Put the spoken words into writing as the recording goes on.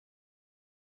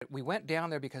we went down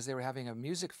there because they were having a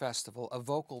music festival,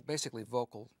 basically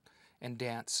vocal and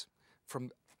dance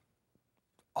from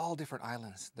all different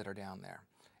islands that are down there.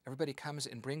 Everybody comes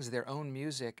and brings their own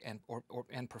music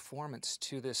and performance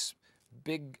to this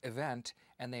big event,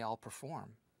 and they all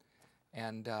perform.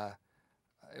 And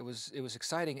it was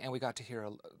exciting, and we got to hear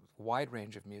a wide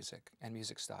range of music and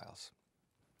music styles,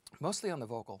 mostly on the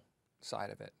vocal side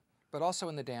of it, but also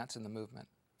in the dance and the movement.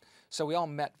 So we all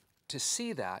met to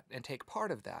see that and take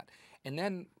part of that. And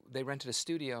then they rented a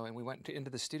studio, and we went into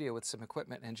the studio with some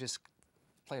equipment and just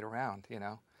played around, you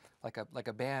know, like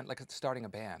a band, like starting a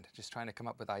band, just trying to come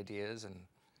up with ideas and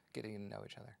getting to know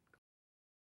each other.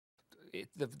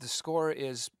 The score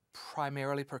is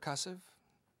primarily percussive.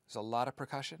 There's a lot of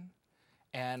percussion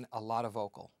and a lot of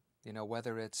vocal. You know,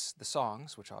 whether it's the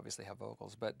songs, which obviously have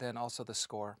vocals, but then also the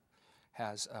score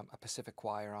has a Pacific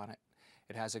choir on it.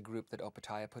 It has a group that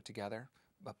Opataya put together,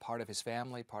 a part of his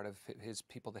family, part of his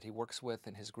people that he works with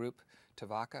in his group,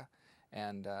 Tavaka.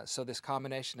 And so this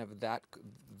combination of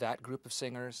that group of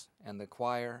singers and the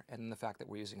choir, and the fact that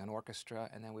we're using an orchestra,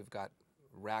 and then we've got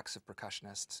racks of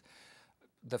percussionists.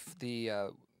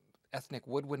 The ethnic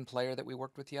woodwind player that we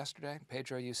worked with yesterday,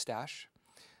 Pedro Eustache,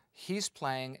 he's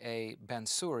playing a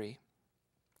bansuri,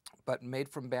 but made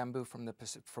from bamboo from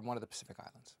one of the Pacific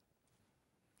Islands.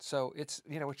 So it's,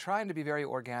 you know, we're trying to be very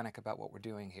organic about what we're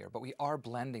doing here, but we are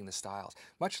blending the styles.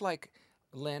 Much like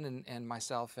Lynn and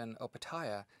myself and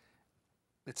Opataya,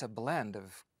 it's a blend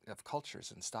of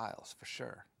cultures and styles, for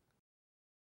sure.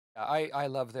 I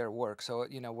love their work. So,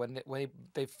 you know, when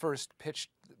they first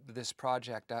pitched this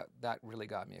project, that really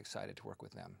got me excited to work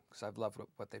with them, because I've loved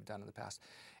what they've done in the past.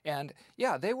 And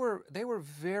yeah, they were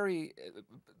very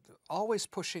always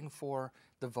pushing for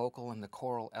the vocal and the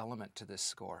choral element to this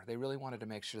score. They really wanted to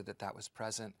make sure that that was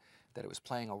present, that it was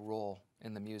playing a role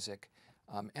in the music.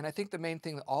 And I think the main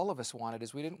thing that all of us wanted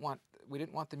is we didn't want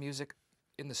the music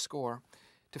in the score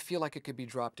to feel like it could be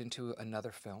dropped into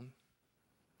another film.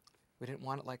 We didn't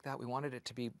want it like that. We wanted it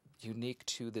to be unique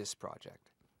to this project,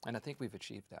 and I think we've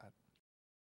achieved that.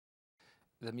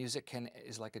 The music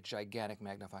is like a gigantic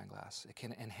magnifying glass. It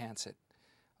can enhance it.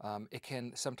 It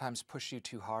can sometimes push you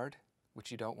too hard, which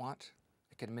you don't want.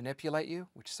 It can manipulate you,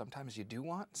 which sometimes you do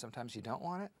want, sometimes you don't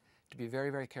want it. To be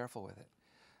very, very careful with it.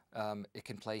 It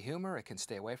can play humor. It can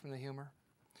stay away from the humor.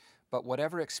 But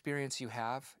whatever experience you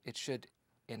have, it should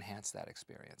enhance that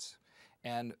experience.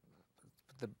 And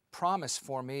the promise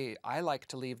for me, I like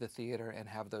to leave the theater and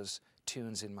have those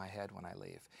tunes in my head when I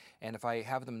leave. And if I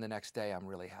have them the next day, I'm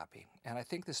really happy. And I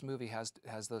think this movie has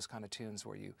those kind of tunes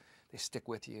where they stick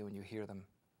with you and you hear them.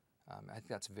 I think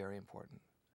that's very important.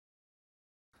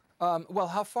 Well,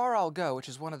 How Far I'll Go, which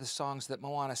is one of the songs that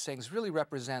Moana sings, really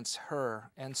represents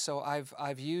her. And so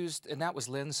I've used, and that was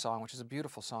Lynn's song, which is a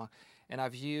beautiful song, and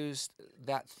I've used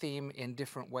that theme in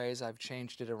different ways. I've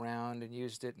changed it around and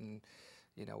used it in,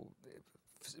 you know,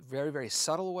 very, very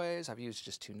subtle ways. I've used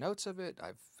just 2 notes of it.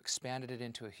 I've expanded it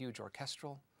into a huge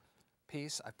orchestral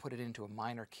piece. I put it into a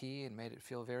minor key and made it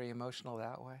feel very emotional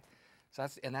that way. So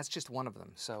that's just one of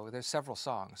them. So there's several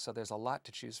songs, so there's a lot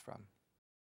to choose from.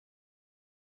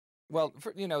 Well,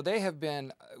 you know, they have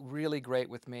been really great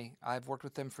with me. I've worked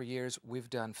with them for years. We've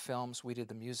done films. We did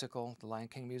the musical, the Lion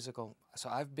King musical. So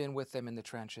I've been with them in the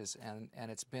trenches, and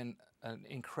it's been an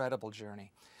incredible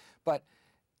journey. But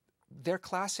their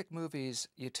classic movies,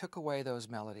 you took away those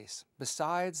melodies.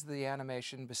 Besides the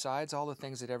animation, besides all the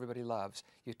things that everybody loves,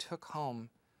 you took home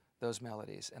those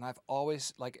melodies. And I've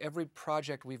always, like every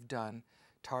project we've done,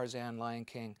 Tarzan, Lion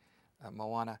King,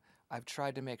 Moana, I've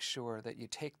tried to make sure that you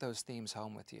take those themes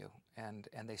home with you and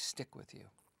they stick with you.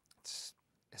 It's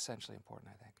essentially important,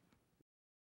 I think.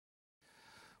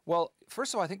 Well,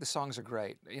 first of all, I think the songs are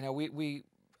great. You know, we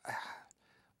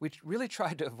really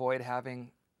tried to avoid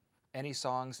having any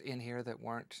songs in here that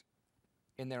weren't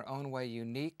in their own way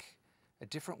unique, a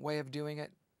different way of doing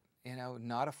it, you know,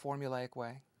 not a formulaic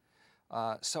way.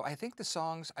 So I think the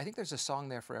songs, I think there's a song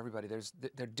there for everybody.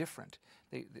 They're different.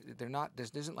 They're not, there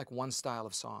isn't like one style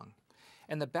of song.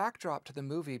 And the backdrop to the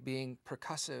movie being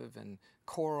percussive and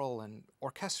choral and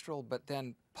orchestral, but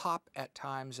then pop at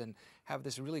times and have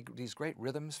these great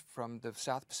rhythms from the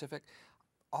South Pacific,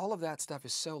 all of that stuff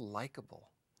is so likable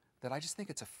that I just think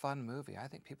it's a fun movie. I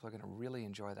think people are going to really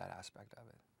enjoy that aspect of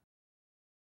it.